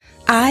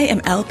I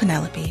am Elle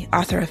Penelope,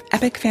 author of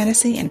epic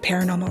fantasy and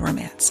paranormal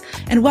romance,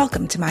 and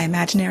welcome to My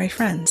Imaginary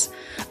Friends,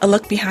 a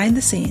look behind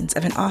the scenes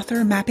of an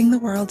author mapping the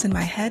worlds in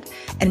my head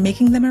and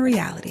making them a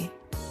reality.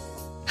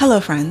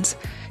 Hello, friends.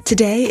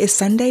 Today is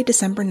Sunday,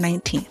 December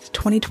 19th,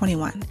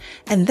 2021,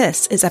 and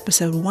this is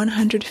episode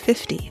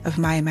 150 of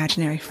My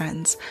Imaginary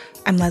Friends.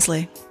 I'm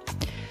Leslie.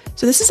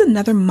 So this is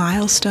another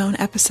milestone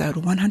episode,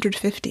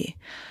 150.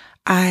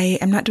 I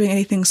am not doing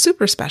anything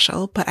super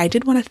special, but I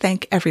did want to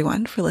thank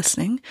everyone for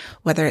listening,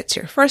 whether it's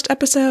your first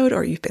episode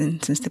or you've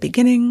been since the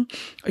beginning,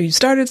 or you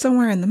started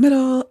somewhere in the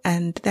middle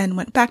and then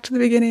went back to the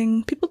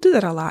beginning. People do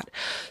that a lot.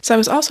 So I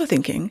was also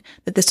thinking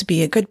that this would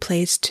be a good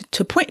place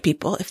to point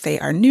people if they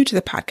are new to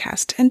the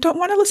podcast and don't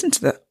want to listen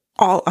to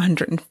all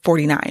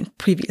 149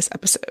 previous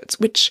episodes,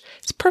 which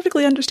is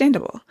perfectly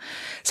understandable.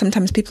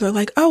 Sometimes people are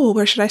like, oh, well,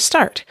 where should I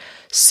start?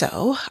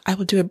 So I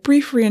will do a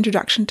brief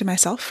reintroduction to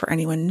myself for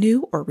anyone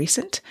new or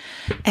recent,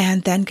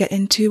 and then get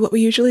into what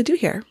we usually do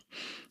here.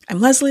 I'm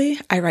Leslie.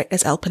 I write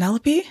as Elle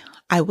Penelope.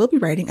 I will be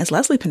writing as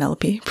Leslie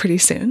Penelope pretty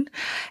soon,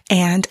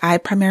 and I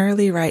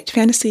primarily write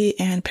fantasy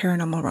and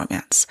paranormal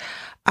romance.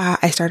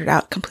 I started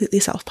out completely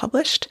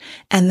self-published,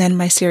 and then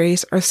my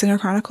series Earthsinger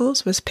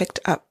Chronicles was picked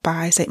up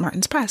by St.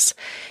 Martin's Press.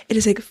 It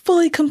is a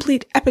fully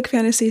complete epic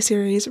fantasy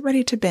series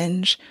ready to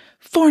binge,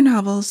 4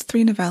 novels,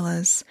 3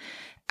 novellas,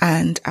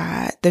 and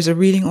there's a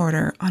reading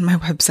order on my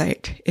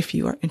website if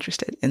you are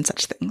interested in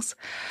such things.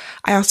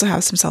 I also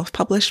have some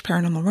self-published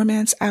paranormal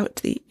romance out,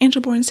 the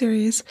Angelborn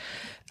series,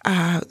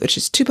 which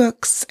is 2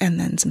 books, and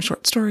then some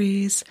short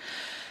stories.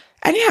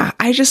 And yeah,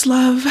 I just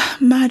love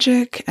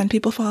magic and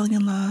people falling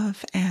in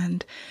love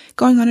and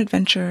going on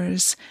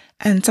adventures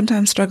and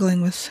sometimes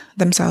struggling with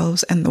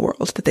themselves and the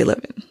world that they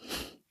live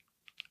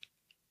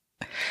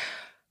in.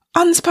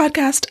 On this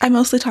podcast, I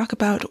mostly talk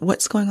about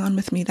what's going on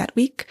with me that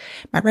week,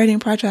 my writing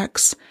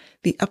projects,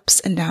 the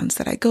ups and downs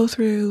that I go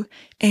through,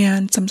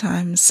 and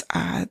sometimes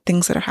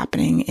things that are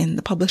happening in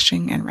the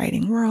publishing and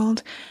writing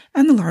world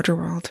and the larger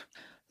world.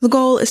 The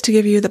goal is to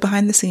give you the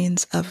behind the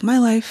scenes of my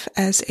life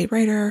as a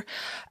writer,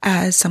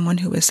 as someone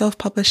who is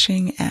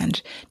self-publishing and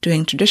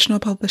doing traditional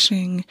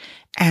publishing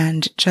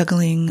and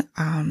juggling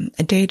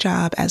a day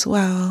job as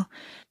well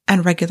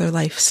and regular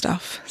life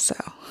stuff. So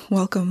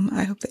welcome.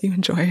 I hope that you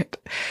enjoy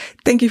it.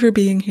 Thank you for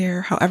being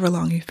here, however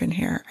long you've been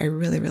here. I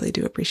really, really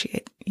do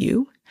appreciate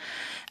you.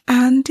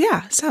 And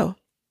yeah, so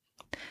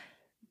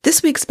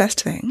this week's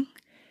best thing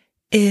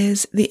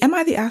is the Am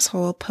I the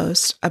Asshole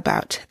post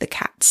about the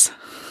cats.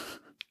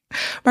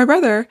 My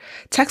brother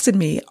texted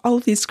me all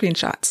of these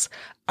screenshots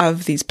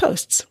of these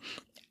posts,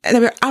 and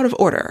they were out of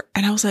order.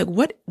 And I was like,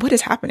 what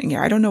is happening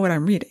here? I don't know what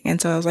I'm reading. And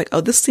so I was like,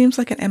 oh, this seems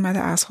like an Am I the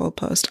Asshole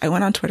post. I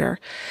went on Twitter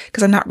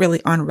because I'm not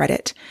really on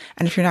Reddit.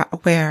 And if you're not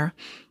aware,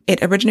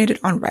 it originated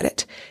on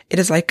Reddit. It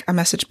is like a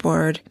message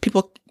board.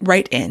 People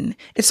write in.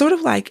 It's sort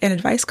of like an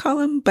advice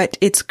column, but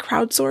it's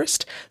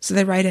crowdsourced. So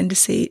they write in to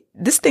say,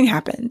 this thing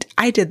happened.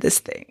 I did this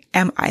thing.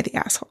 Am I the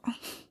asshole?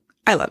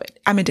 I love it.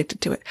 I'm addicted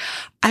to it.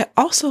 I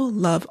also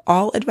love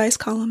all advice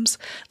columns.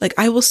 Like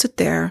I will sit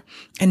there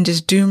and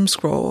just doom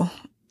scroll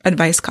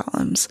advice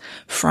columns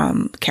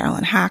from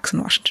Carolyn Hax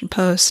and Washington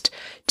Post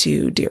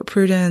to Dear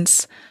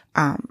Prudence.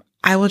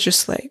 I will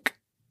just like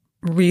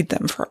read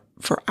them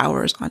for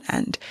hours on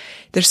end.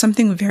 There's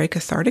something very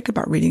cathartic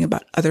about reading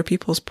about other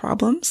people's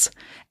problems,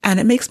 and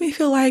it makes me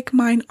feel like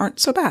mine aren't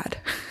so bad.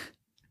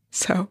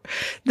 So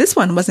this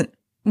one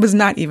was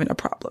not even a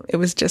problem. It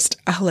was just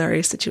a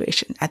hilarious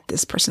situation at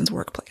this person's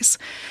workplace.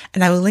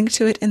 And I will link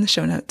to it in the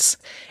show notes.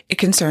 It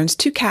concerns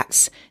 2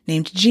 cats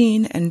named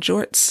Jean and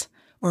Jorts,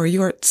 or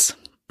Yorts.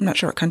 I'm not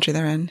sure what country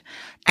they're in.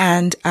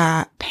 And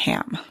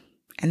Pam.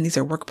 And these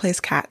are workplace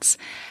cats.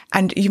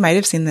 And you might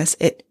have seen this.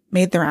 It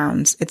made the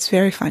rounds. It's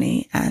very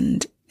funny.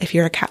 And if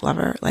you're a cat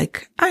lover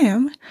like I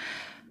am,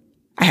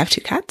 I have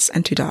 2 cats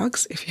and 2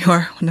 dogs, if you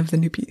are one of the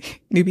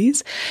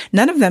newbies.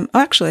 None of them,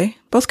 actually,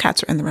 both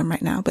cats are in the room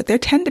right now, but they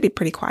tend to be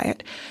pretty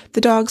quiet.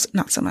 The dogs,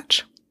 not so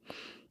much.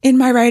 In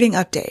my writing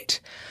update,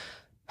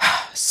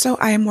 so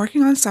I am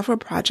working on several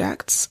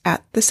projects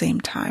at the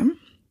same time.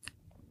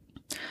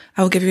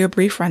 I will give you a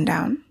brief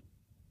rundown.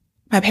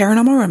 My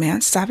paranormal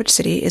romance, Savage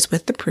City, is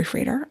with the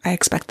proofreader. I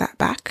expect that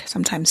back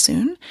sometime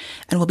soon,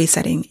 and we'll be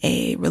setting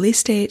a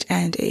release date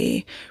and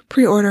a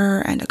pre-order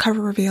and a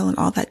cover reveal and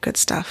all that good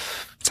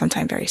stuff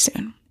sometime very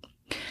soon.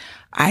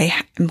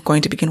 I am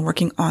going to begin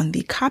working on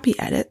the copy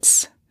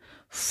edits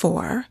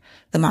for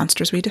The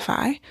Monsters We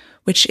Defy,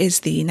 which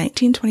is the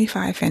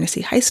 1925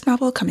 fantasy heist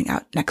novel coming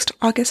out next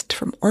August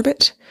from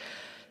Orbit.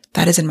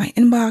 That is in my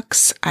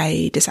inbox.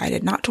 I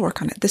decided not to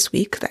work on it this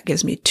week. That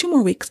gives me 2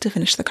 more weeks to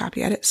finish the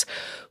copy edits,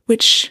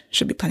 which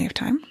should be plenty of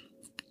time,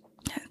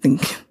 I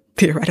think,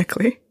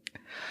 theoretically.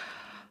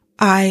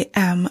 I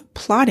am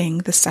plotting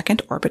the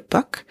second Orbit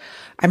book.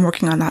 I'm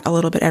working on that a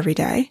little bit every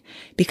day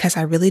because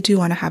I really do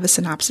want to have a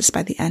synopsis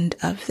by the end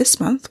of this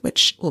month,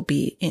 which will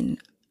be in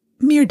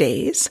mere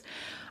days.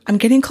 I'm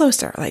getting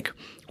closer. Like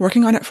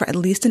working on it for at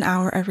least an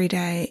hour every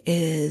day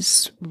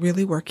is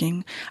really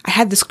working. I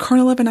had this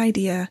kernel of an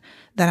idea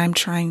that I'm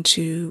trying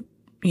to,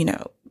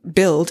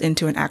 build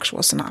into an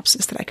actual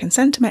synopsis that I can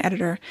send to my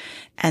editor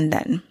and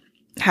then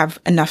have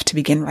enough to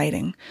begin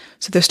writing.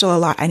 So there's still a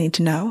lot I need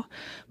to know,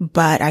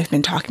 but I've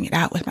been talking it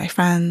out with my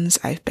friends.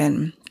 I've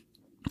been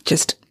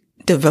just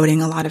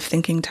devoting a lot of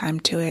thinking time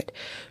to it,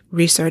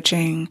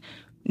 researching,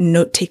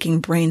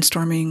 note-taking,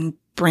 brainstorming,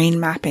 brain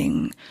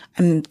mapping.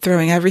 I'm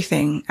throwing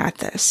everything at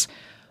this.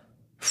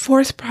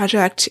 Fourth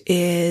project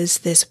is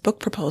this book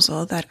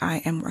proposal that I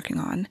am working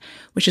on,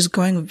 which is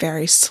going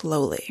very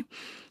slowly.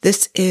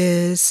 This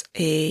is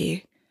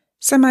a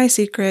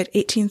semi-secret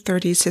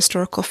 1830s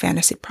historical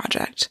fantasy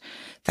project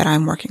that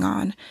I'm working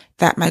on,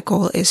 that my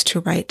goal is to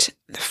write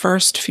the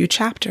first few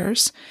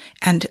chapters,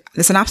 and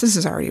the synopsis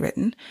is already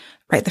written,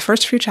 write the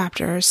first few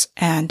chapters,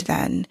 and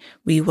then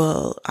we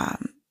will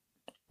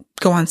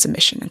go on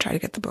submission and try to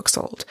get the book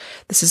sold.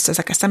 This is just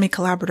like a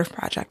semi-collaborative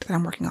project that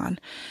I'm working on.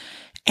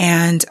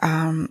 And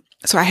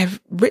so I have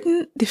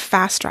written the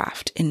fast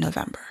draft in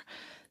November.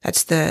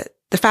 That's the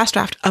fast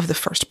draft of the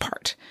first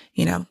part.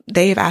 You know,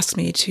 they've asked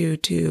me to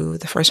do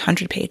the first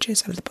 100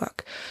 pages of the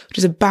book, which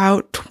is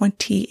about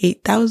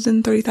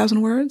 28,000,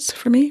 30,000 words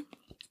for me.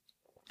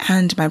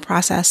 And my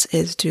process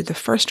is do the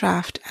first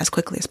draft as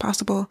quickly as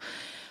possible.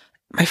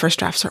 My first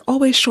drafts are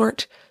always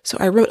short, so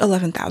I wrote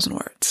 11,000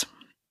 words.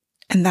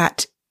 And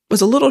that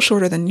was a little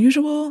shorter than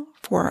usual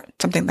for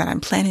something that I'm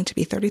planning to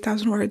be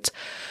 30,000 words,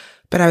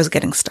 but I was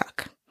getting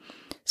stuck.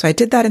 So I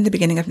did that in the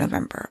beginning of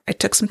November. I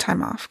took some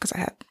time off because I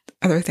had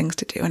other things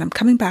to do, and I'm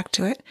coming back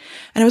to it.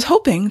 And I was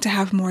hoping to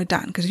have more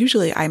done because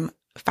usually I'm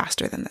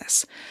faster than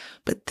this.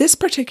 But this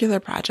particular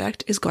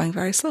project is going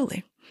very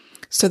slowly.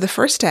 So the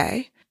first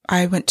day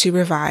I went to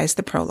revise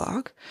the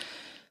prologue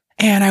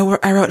and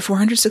I wrote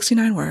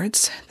 469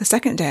 words. The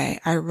second day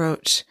I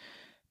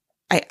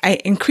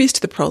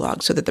increased the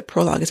prologue so that the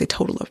prologue is a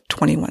total of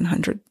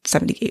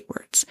 2,178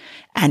 words,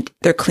 and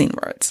they're clean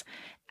words.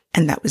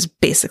 And that was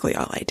basically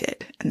all I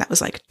did. And that was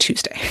like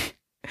Tuesday.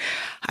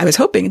 I was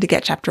hoping to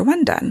get chapter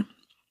 1 done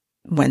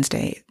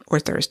Wednesday or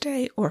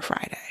Thursday or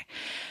Friday.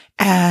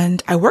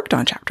 And I worked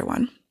on chapter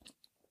 1,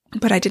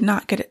 but I did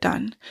not get it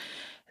done.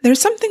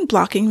 There's something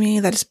blocking me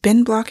that has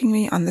been blocking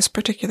me on this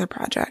particular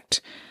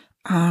project.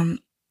 And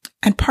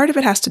part of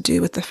it has to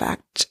do with the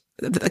fact,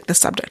 like the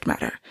subject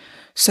matter.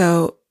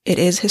 So it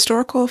is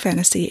historical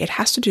fantasy. It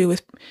has to do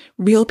with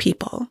real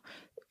people,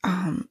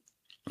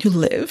 who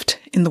lived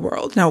in the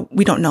world. Now,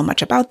 we don't know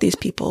much about these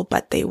people,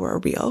 but they were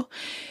real.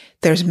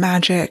 There's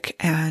magic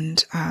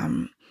and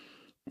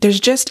there's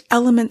just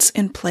elements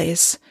in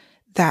place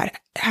that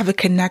have a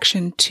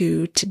connection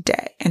to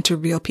today and to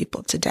real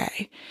people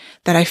today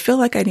that I feel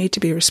like I need to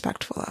be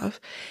respectful of.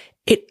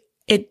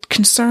 It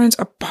concerns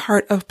a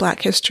part of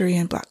Black history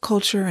and Black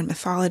culture and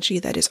mythology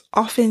that is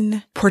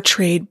often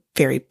portrayed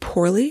very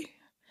poorly.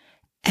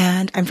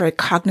 And I'm very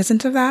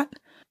cognizant of that.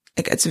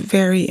 Like, it's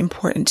very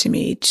important to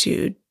me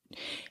to,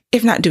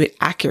 if not do it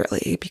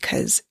accurately,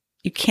 because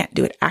you can't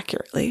do it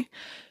accurately,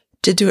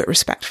 to do it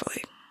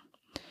respectfully.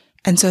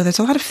 And so there's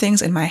a lot of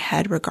things in my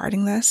head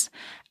regarding this,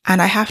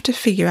 and I have to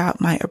figure out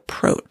my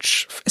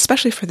approach,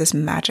 especially for this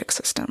magic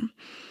system,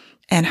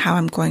 and how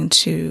I'm going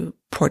to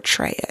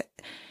portray it.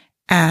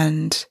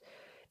 And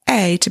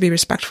A, to be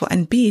respectful,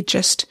 and B,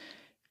 just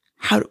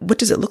what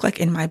does it look like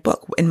in my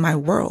book, in my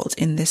world,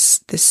 in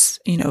this,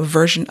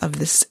 version of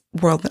this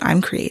world that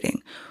I'm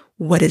creating?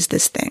 What is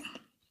this thing?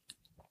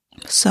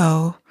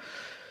 So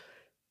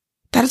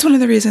that is one of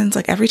the reasons,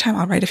 like, every time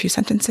I'll write a few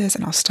sentences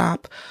and I'll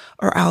stop,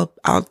 or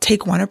I'll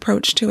take one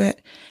approach to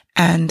it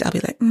and I'll be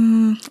like,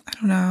 I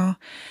don't know.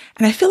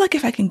 And I feel like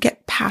if I can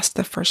get past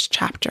the first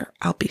chapter,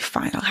 I'll be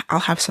fine. I'll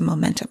have some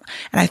momentum.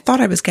 And I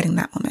thought I was getting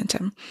that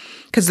momentum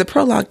because the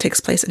prologue takes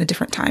place in a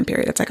different time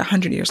period. It's like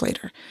 100 years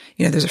later.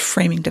 There's a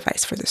framing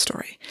device for this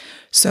story.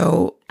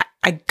 So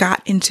I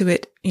got into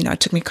it, it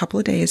took me a couple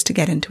of days to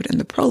get into it in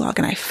the prologue,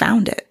 and I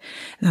found it.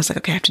 And I was like,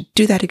 okay, I have to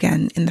do that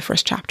again in the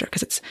first chapter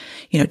because it's,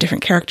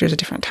 different characters, a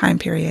different time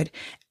period.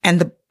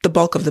 And the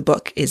bulk of the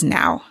book is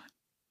now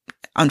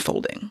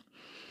unfolding.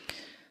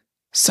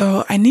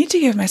 So I need to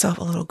give myself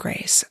a little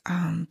grace,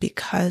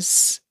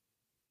 because,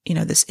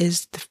 this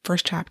is the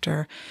first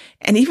chapter.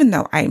 And even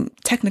though I'm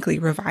technically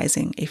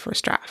revising a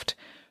first draft,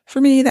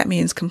 for me, that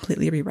means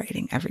completely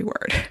rewriting every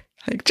word.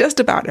 Like, just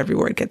about every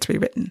word gets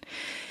rewritten.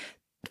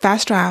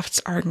 Fast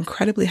drafts are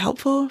incredibly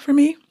helpful for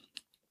me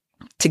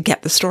to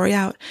get the story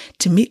out,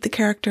 to meet the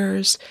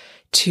characters,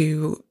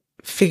 to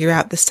figure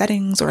out the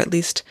settings, or at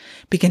least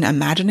begin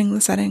imagining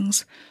the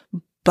settings,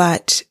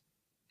 but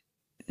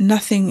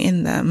nothing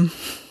in them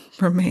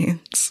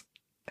remains.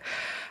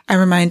 I'm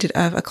reminded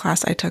of a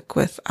class I took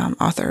with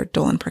author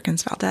Dolen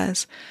Perkins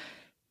Valdez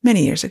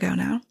many years ago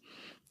now.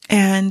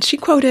 And she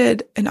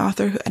quoted an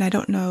author, and I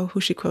don't know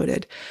who she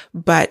quoted,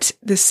 but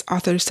this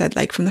author said,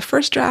 like, from the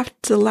first draft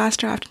to the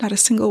last draft, not a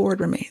single word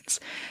remains.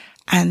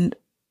 And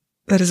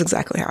that is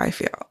exactly how I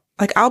feel.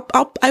 Like,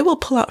 I will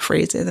pull out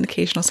phrases and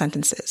occasional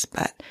sentences,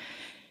 but,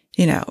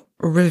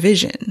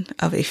 revision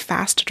of a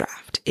fast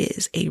draft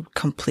is a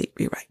complete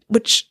rewrite,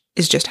 which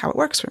is just how it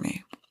works for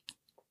me.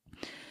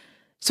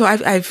 So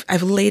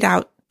I've laid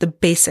out the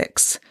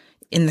basics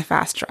in the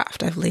fast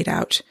draft. I've laid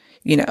out,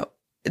 you know,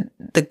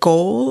 the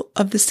goal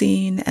of the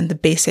scene and the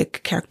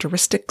basic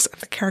characteristics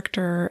of the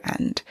character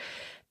and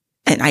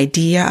an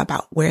idea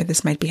about where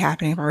this might be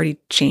happening. I've already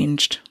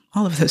changed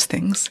all of those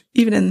things.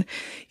 Even in,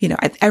 you know,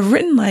 I've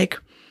written like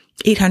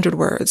 800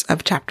 words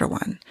of chapter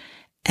 1,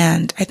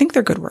 and I think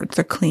they're good words.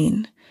 They're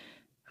clean.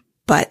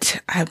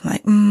 But I'm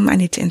like, I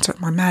need to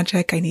insert more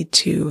magic. I need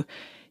to,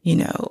 you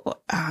know,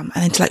 I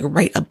need to like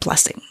write a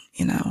blessing,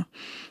 you know.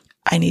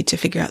 I need to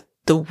figure out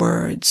the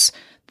words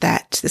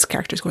that this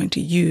character is going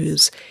to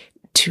use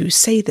to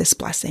say this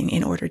blessing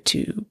in order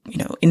to, you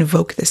know,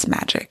 invoke this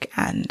magic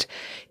and,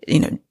 you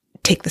know,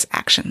 take this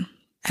action.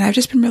 And I've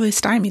just been really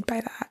stymied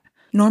by that.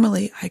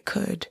 Normally I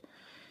could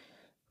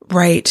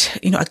write,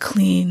 you know, a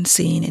clean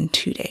scene in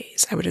 2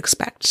 days. I would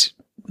expect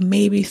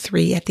maybe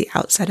 3 at the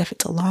outset if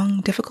it's a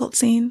long, difficult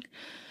scene.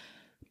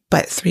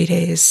 But 3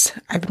 days,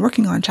 I've been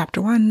working on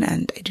chapter 1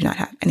 and I do not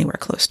have anywhere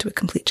close to a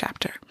complete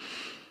chapter.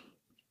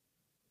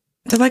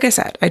 So like I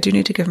said, I do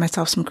need to give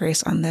myself some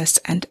grace on this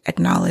and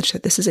acknowledge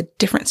that this is a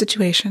different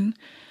situation.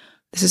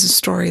 This is a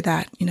story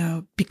that, you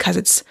know, because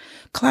it's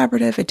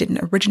collaborative, it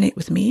didn't originate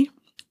with me,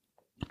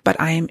 but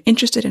I am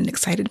interested and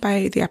excited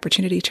by the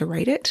opportunity to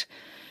write it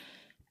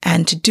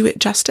and to do it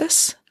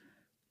justice.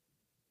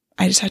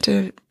 I just have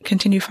to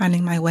continue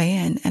finding my way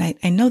in. And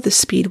I know the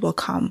speed will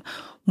come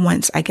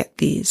once I get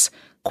these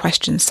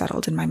questions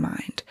settled in my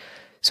mind.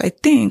 So I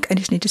think I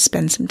just need to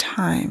spend some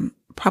time,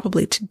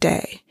 probably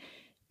today,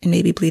 and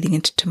maybe bleeding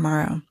into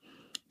tomorrow,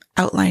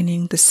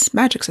 outlining this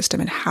magic system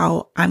and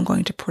how I'm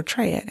going to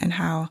portray it and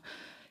how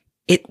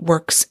it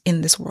works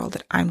in this world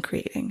that I'm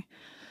creating.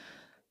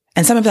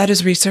 And some of that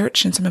is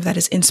research and some of that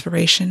is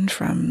inspiration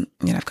from,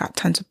 you know, I've got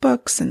tons of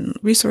books and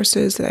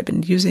resources that I've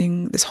been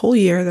using this whole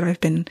year that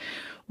I've been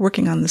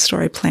working on the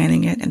story,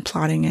 planning it and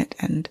plotting it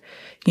and,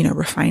 you know,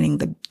 refining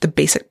the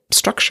basic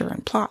structure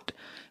and plot.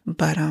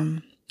 But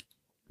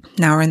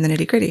now we're in the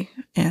nitty gritty.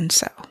 And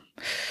so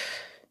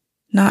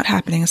not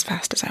happening as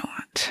fast as I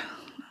want.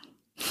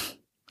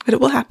 But it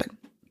will happen.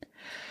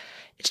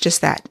 It's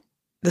just that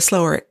the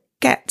slower it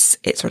gets,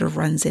 it sort of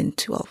runs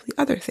into all of the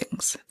other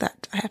things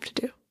that I have to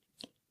do.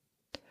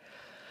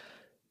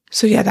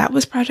 So yeah, that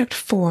was project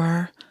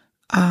 4.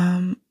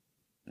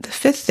 The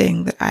 5th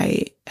thing that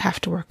I have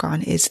to work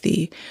on is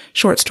the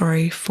short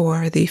story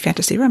for the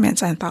fantasy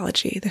romance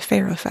anthology, the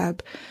Pharaoh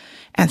Feb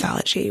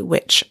anthology,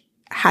 which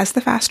has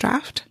the fast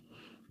draft.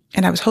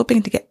 And I was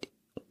hoping to get,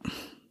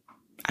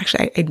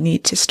 actually, I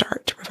need to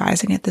start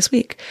revising it this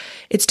week.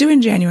 It's due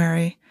in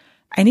January.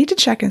 I need to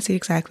check and see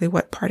exactly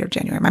what part of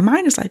January. My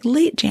mind is like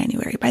late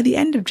January, by the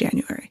end of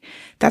January.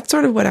 That's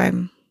sort of what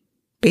I'm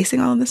basing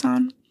all of this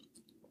on.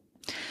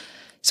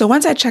 So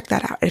once I check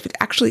that out, if it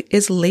actually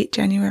is late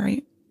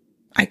January,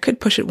 I could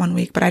push it 1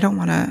 week, but I don't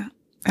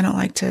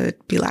like to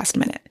be last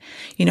minute.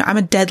 You know, I'm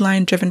a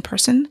deadline driven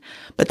person,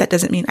 but that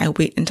doesn't mean I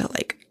wait until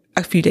like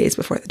a few days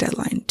before the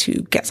deadline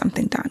to get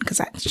something done because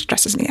that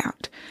stresses me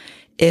out.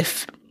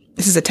 If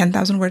this is a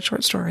 10,000 word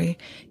short story,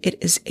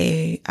 it is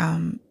a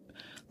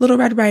Little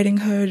Red Riding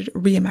Hood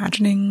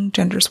reimagining,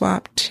 gender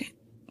swapped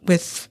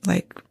with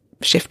like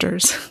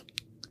shifters.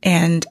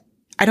 And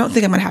I don't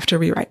think I'm going to have to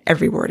rewrite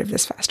every word of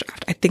this fast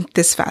draft. I think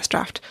this fast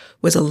draft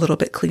was a little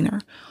bit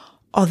cleaner,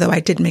 although I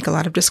did make a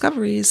lot of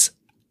discoveries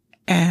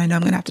and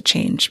I'm going to have to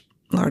change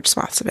large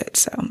swaths of it.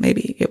 So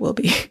maybe it will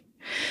be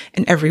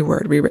an every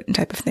word rewritten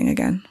type of thing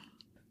again.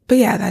 But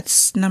yeah,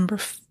 that's number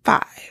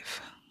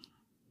 5.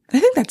 And I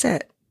think that's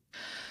it.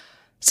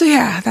 So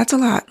yeah, that's a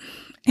lot.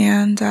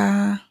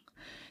 And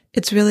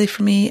it's really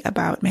for me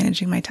about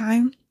managing my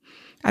time.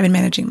 I've been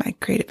managing my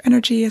creative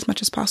energy as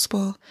much as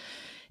possible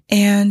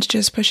and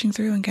just pushing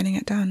through and getting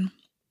it done.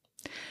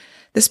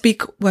 This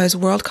week was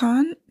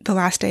Worldcon. The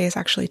last day is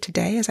actually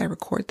today as I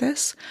record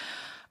this.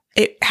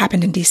 It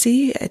happened in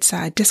DC. It's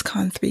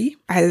DisCon 3.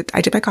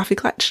 I did my coffee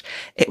clutch.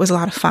 It was a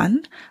lot of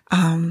fun.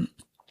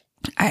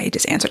 I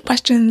just answered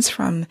questions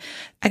from,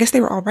 I guess they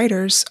were all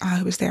writers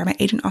who was there. My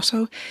agent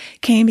also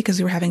came because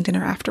we were having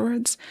dinner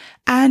afterwards.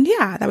 And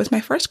yeah, that was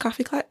my first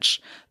coffee clutch.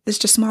 It's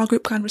just small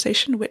group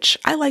conversation, which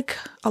I like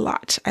a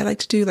lot. I like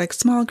to do like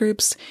small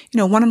groups, you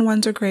know,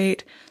 one-on-ones are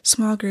great,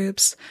 small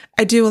groups.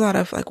 I do a lot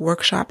of like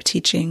workshop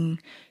teaching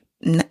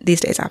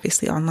these days,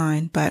 obviously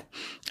online, but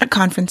at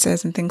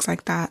conferences and things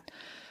like that,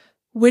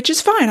 which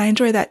is fine. I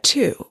enjoy that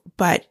too.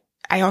 But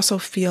I also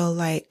feel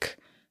like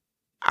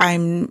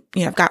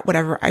I've got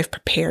whatever I've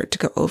prepared to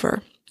go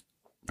over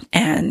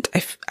and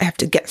I have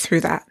to get through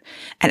that,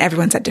 and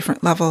everyone's at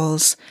different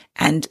levels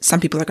and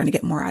some people are going to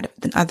get more out of it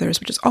than others,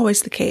 which is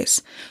always the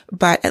case.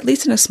 But at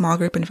least in a small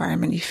group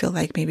environment, you feel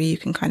like maybe you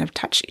can kind of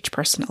touch each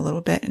person a little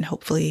bit and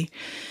hopefully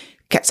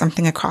get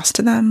something across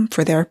to them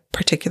for their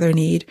particular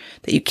need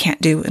that you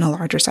can't do in a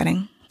larger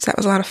setting. So that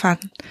was a lot of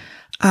fun.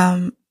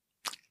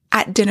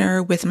 At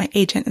dinner with my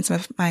agent and some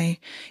of my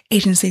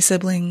agency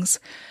siblings,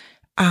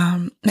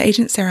 my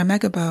agent, Sarah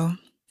Megabo,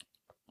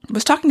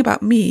 was talking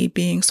about me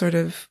being sort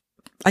of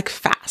like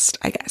fast,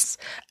 I guess.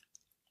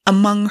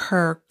 Among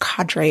her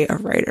cadre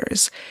of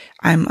writers,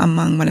 I'm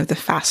among one of the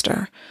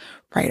faster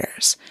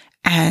writers.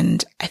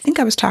 And I think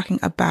I was talking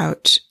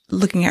about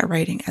looking at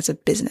writing as a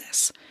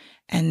business.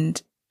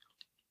 And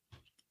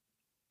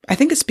I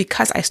think it's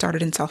because I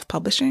started in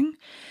self-publishing,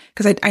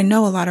 because I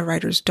know a lot of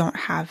writers don't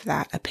have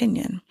that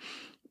opinion.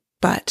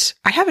 But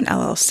I have an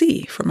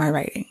LLC for my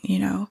writing,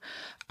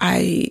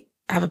 I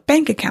have a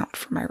bank account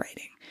for my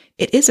writing.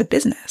 It is a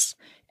business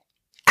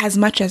as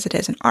much as it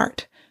is an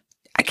art.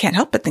 I can't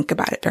help but think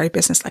about it very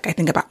business-like. I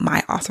think about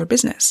my author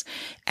business.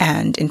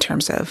 And in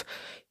terms of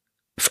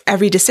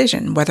every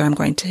decision, whether I'm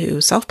going to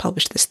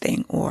self-publish this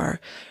thing or,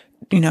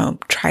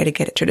 try to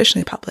get it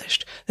traditionally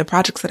published, the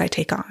projects that I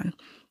take on.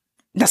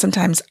 Now,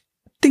 sometimes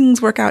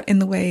things work out in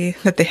the way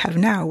that they have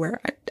now,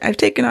 where I've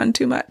taken on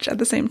too much at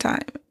the same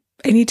time.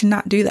 I need to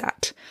not do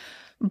that.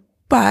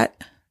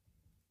 But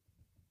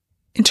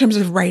in terms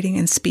of writing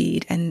and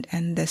speed and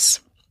this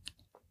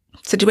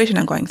situation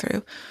I'm going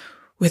through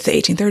with the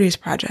 1830s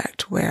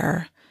project,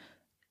 where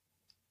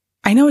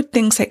I know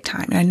things take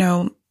time, and I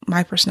know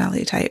my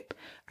personality type,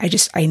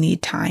 I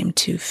need time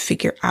to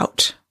figure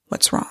out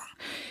what's wrong.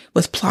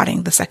 With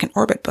plotting the second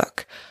Orbit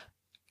book,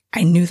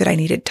 I knew that I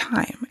needed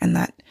time, and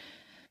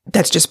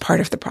that's just part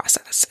of the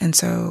process. And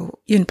so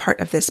even part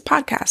of this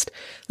podcast,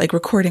 like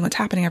recording what's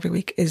happening every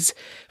week, is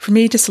for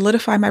me to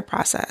solidify my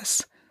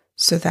process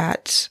so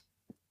that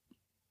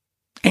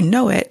I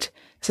know it,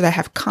 so that I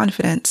have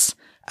confidence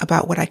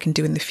about what I can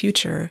do in the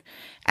future.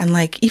 And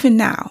like, even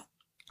now,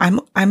 I'm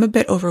a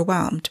bit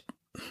overwhelmed.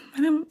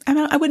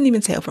 I wouldn't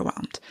even say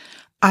overwhelmed.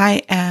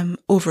 I am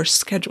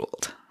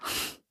overscheduled,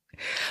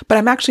 but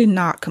I'm actually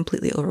not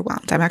completely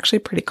overwhelmed. I'm actually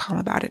pretty calm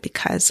about it,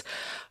 because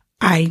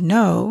I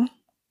know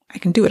I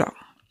can do it all.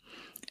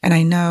 And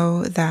I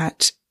know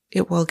that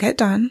it will get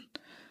done.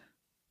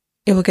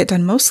 It will get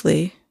done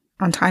mostly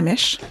on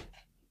time-ish.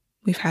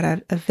 We've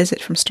had a visit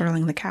from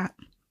Sterling the cat.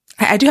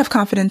 I do have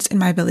confidence in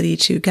my ability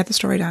to get the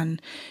story done,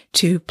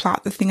 to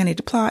plot the thing I need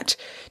to plot,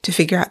 to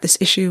figure out this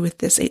issue with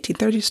this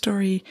 1830s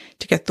story,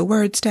 to get the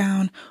words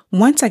down.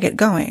 Once I get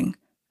going,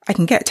 I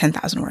can get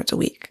 10,000 words a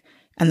week.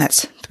 And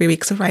that's 3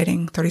 weeks of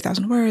writing,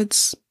 30,000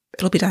 words.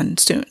 It'll be done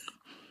soon.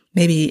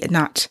 Maybe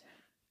not.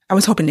 I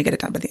was hoping to get it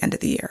done by the end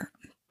of the year.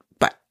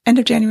 But end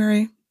of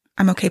January,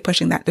 I'm okay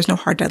pushing that. There's no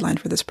hard deadline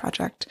for this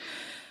project.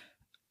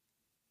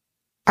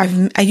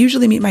 I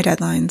usually meet my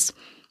deadlines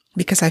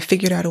because I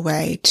figured out a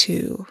way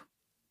to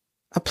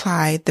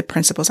apply the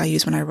principles I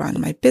use when I run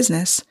my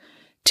business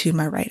to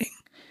my writing.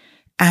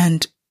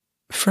 And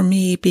for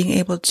me, being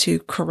able to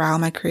corral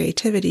my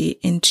creativity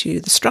into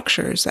the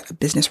structures that a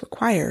business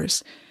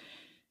requires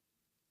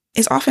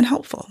is often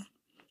helpful.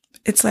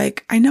 It's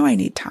like, I know I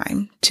need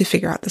time to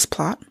figure out this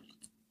plot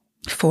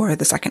for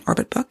the second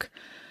Orbit book.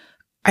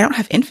 I don't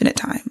have infinite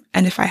time.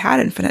 And if I had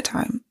infinite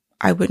time,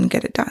 I wouldn't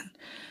get it done.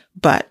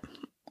 But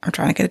I'm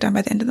trying to get it done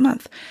by the end of the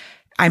month.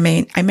 I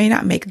may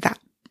not make that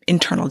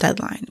internal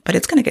deadline, but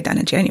it's going to get done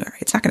in January.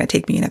 It's not going to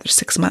take me another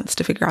 6 months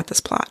to figure out this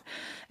plot,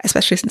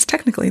 especially since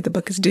technically the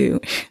book is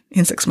due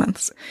in 6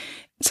 months.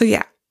 So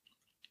yeah,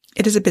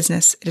 it is a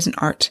business. It is an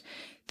art.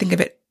 Think of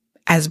it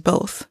as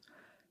both,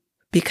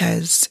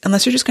 because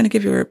unless you're just going to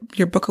give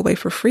your book away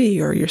for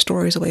free or your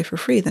stories away for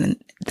free, then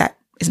that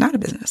is not a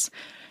business.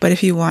 But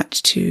if you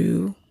want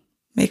to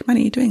make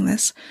money doing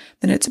this,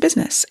 then it's a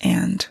business,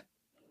 and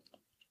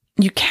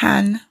you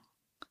can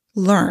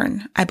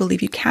learn. I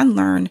believe you can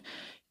learn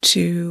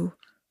to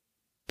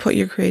put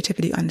your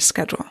creativity on a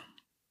schedule.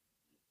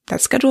 That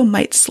schedule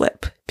might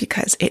slip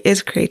because it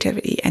is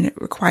creativity and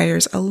it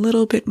requires a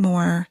little bit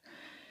more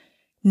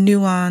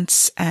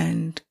nuance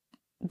and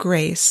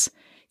grace,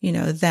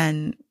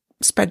 than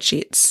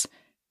spreadsheets,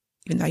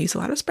 even though I use a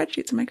lot of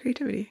spreadsheets in my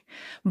creativity.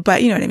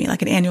 But you know what I mean?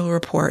 Like an annual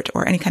report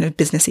or any kind of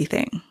businessy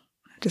thing.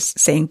 Just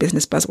saying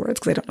business buzzwords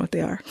because I don't know what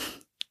they are.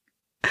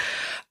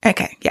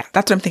 Okay, yeah,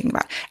 that's what I'm thinking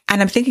about.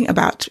 And I'm thinking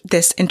about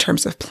this in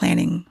terms of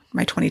planning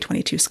my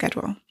 2022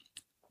 schedule,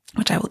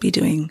 which I will be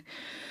doing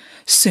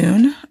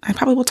soon. I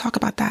probably will talk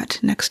about that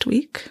next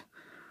week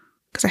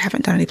because I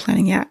haven't done any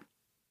planning yet.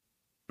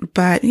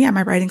 But yeah,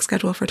 my writing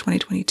schedule for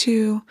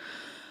 2022.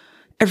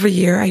 Every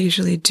year I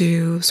usually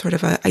do sort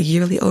of a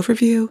yearly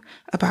overview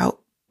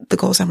about the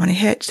goals I want to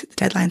hit, the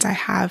deadlines I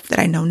have that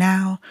I know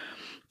now,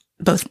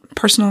 both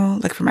personal,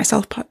 like for my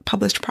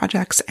self-published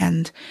projects,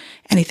 and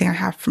anything I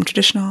have from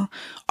traditional.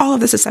 All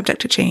of this is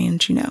subject to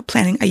change.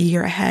 Planning a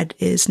year ahead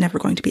is never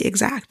going to be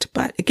exact,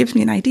 but it gives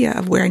me an idea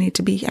of where I need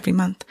to be every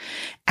month,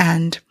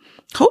 and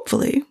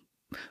hopefully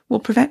will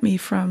prevent me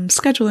from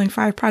scheduling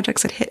 5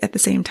 projects that hit at the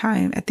same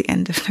time at the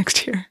end of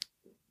next year.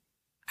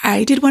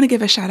 I did want to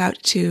give a shout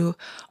out to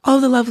all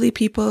the lovely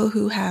people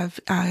who have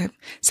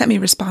sent me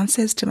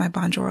responses to my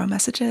Bonjoro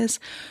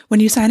messages. When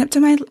you sign up to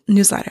my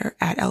newsletter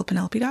at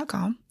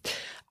elpenelope.com,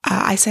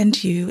 I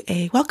send you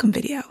a welcome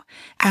video,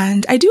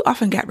 and I do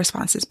often get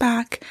responses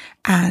back,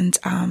 and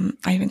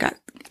I even got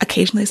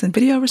occasionally some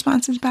video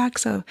responses back.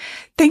 So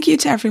thank you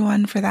to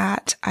everyone for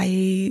that.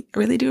 I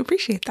really do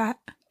appreciate that.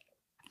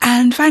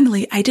 And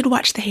finally, I did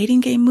watch the Hating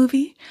Game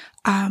movie.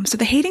 So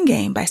The Hating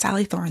Game by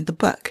Sally Thorne, the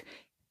book,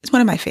 is one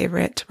of my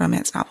favorite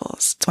romance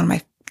novels. It's one of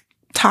my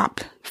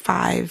top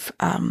 5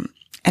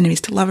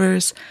 enemies to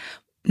lovers.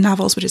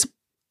 novels, which is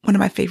one of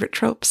my favorite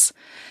tropes.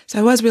 So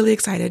I was really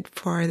excited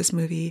for this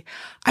movie.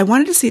 I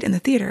wanted to see it in the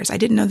theaters. I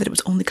didn't know that it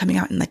was only coming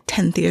out in like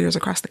 10 theaters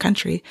across the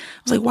country.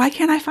 I was like, why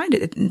can't I find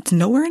it? It's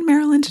nowhere in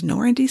Maryland,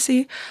 nowhere in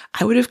DC.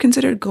 I would have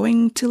considered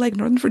going to like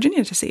Northern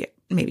Virginia to see it,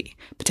 maybe,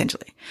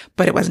 potentially,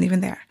 but it wasn't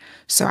even there.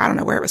 So I don't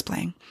know where it was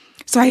playing.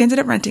 So I ended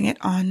up renting it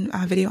on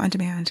video on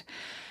demand.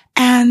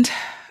 And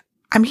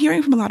I'm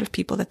hearing from a lot of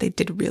people that they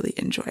did really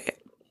enjoy it.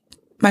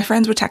 My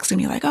friends were texting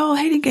me like, oh,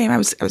 Hating Game. I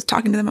was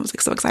talking to them. I was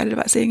like so excited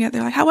about seeing it.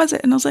 They're like, how was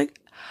it? And I was like,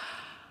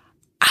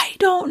 I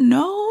don't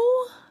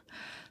know.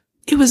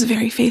 It was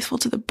very faithful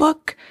to the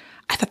book.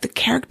 I thought the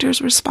characters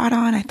were spot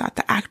on. I thought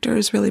the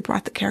actors really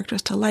brought the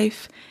characters to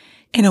life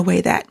in a way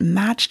that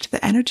matched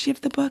the energy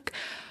of the book.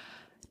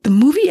 The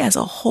movie as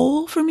a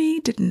whole for me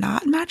did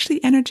not match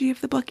the energy of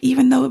the book,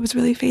 even though it was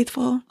really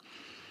faithful.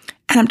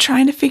 And I'm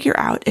trying to figure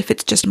out if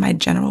it's just my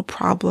general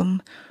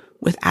problem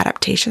with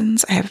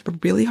adaptations. I have a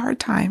really hard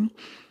time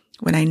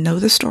when I know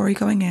the story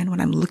going in, when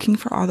I'm looking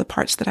for all the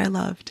parts that I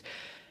loved.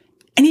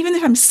 And even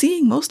if I'm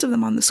seeing most of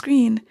them on the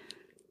screen,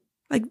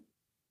 like,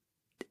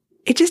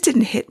 it just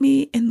didn't hit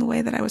me in the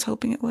way that I was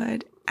hoping it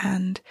would.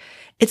 And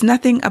it's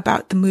nothing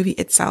about the movie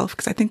itself,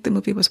 because I think the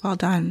movie was well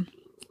done.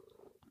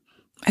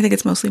 I think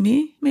it's mostly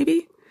me,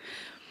 maybe.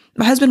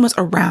 My husband was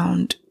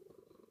around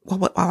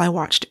while I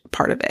watched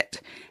part of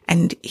it.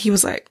 And he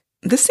was like,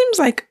 this seems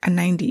like a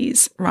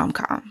 90s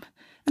rom-com.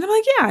 And I'm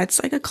like, yeah,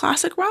 it's like a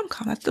classic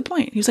rom-com. That's the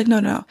point. He was like,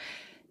 no.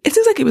 It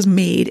seems like it was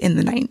made in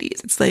the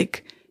 90s. It's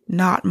like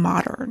not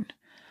modern.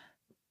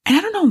 And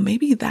I don't know,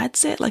 maybe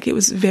that's it. Like, it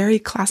was very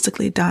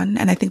classically done.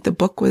 And I think the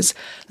book was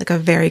like a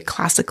very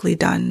classically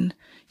done,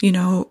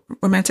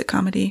 romantic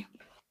comedy.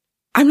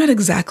 I'm not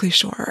exactly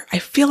sure. I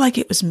feel like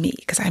it was me,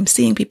 because I'm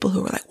seeing people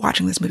who were like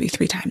watching this movie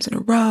 3 times in a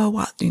row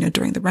while,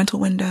 during the rental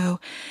window.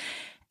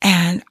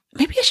 And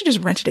maybe I should just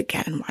rent it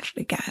again and watch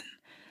it again,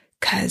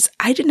 because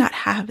I did not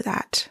have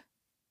that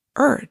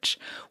urge.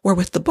 Where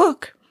with the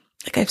book,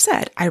 like I've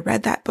said, I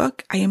read that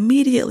book. I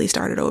immediately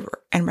started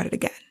over and read it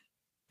again,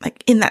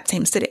 like in that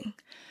same sitting.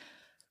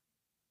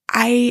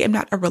 I am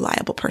not a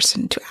reliable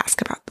person to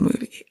ask about the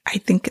movie. I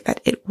think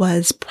that it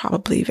was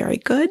probably very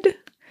good,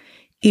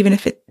 even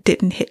if it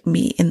didn't hit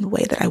me in the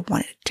way that I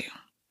wanted it to.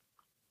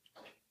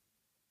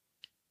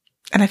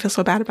 And I feel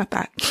so bad about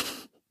that.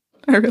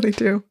 I really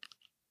do.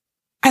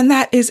 And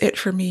that is it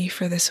for me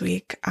for this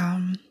week.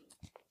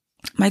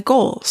 My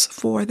goals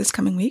for this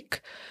coming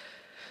week: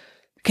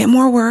 get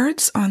more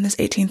words on this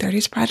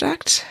 1830s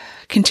project,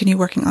 continue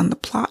working on the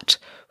plot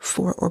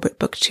for Orbit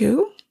Book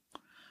 2,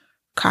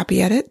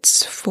 copy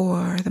edits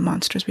for The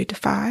Monsters We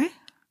Defy.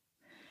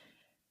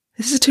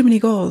 This is too many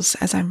goals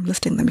as I'm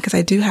listing them, because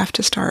I do have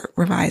to start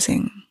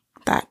revising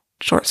that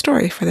short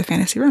story for the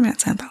fantasy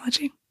romance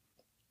anthology.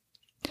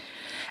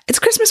 It's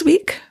Christmas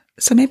week,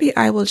 so maybe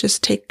I will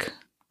just take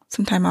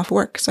some time off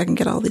work so I can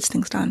get all these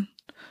things done.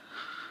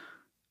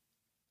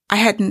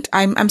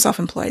 I'm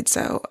self-employed,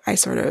 so I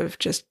sort of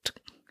just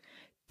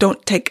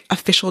don't take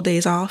official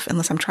days off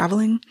unless I'm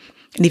traveling.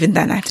 And even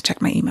then I have to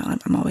check my email.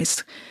 I'm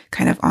always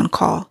kind of on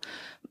call,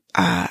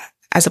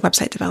 as a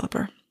website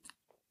developer.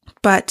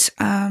 But,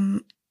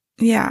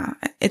 yeah,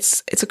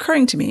 it's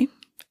occurring to me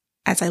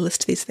as I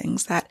list these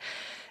things that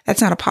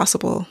that's not a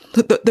possible,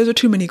 those are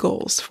too many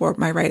goals for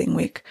my writing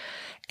week,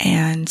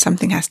 and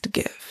something has to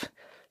give.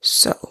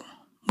 So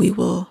we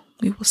will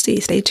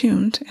see. Stay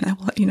tuned, and I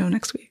will let you know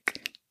next week.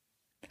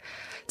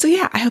 So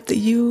yeah, I hope that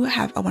you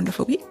have a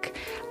wonderful week.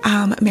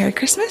 Merry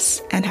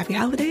Christmas and happy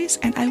holidays,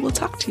 and I will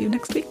talk to you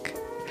next week.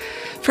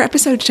 For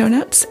episode show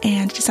notes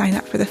and to sign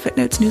up for the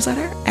Footnotes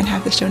newsletter and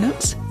have the show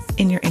notes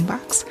in your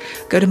inbox,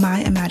 go to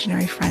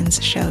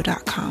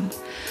myimaginaryfriendsshow.com.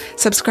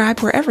 Subscribe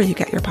wherever you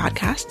get your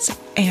podcasts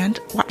and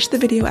watch the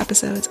video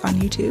episodes on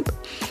YouTube.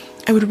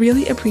 I would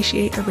really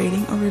appreciate a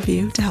rating or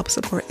review to help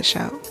support the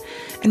show.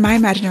 And My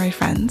Imaginary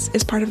Friends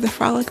is part of the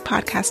Frolic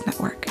Podcast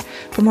Network.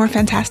 For more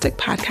fantastic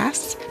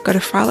podcasts, go to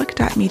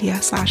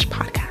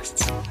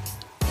frolic.media/podcasts.